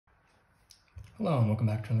Hello and welcome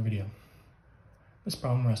back to another video. This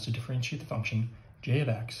problem we're asked to differentiate the function j of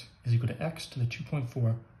x is equal to x to the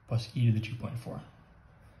 2.4 plus e to the 2.4.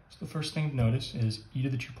 So the first thing to notice is e to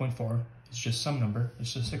the 2.4 is just some number,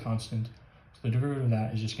 it's just a constant, so the derivative of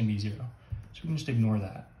that is just going to be 0. So we can just ignore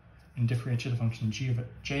that and differentiate the function j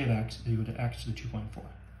of x is equal to x to the 2.4. So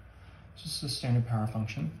this is a standard power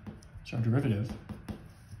function, so our derivative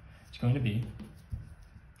is going to be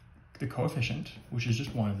the coefficient, which is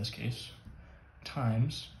just 1 in this case,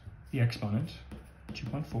 times the exponent,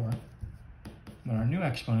 2.4, and then our new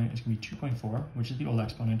exponent is going to be 2.4, which is the old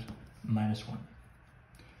exponent, minus 1.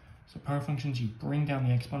 So power functions, you bring down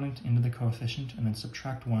the exponent into the coefficient and then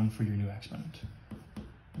subtract 1 for your new exponent.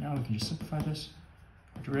 Now we can just simplify this.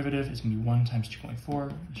 Our derivative is going to be 1 times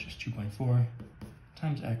 2.4, it's just 2.4,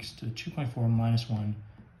 times x to the 2.4 minus 1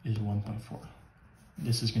 is 1.4.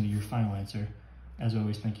 This is going to be your final answer. As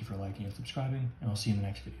always, thank you for liking and subscribing, and I'll see you in the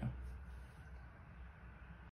next video.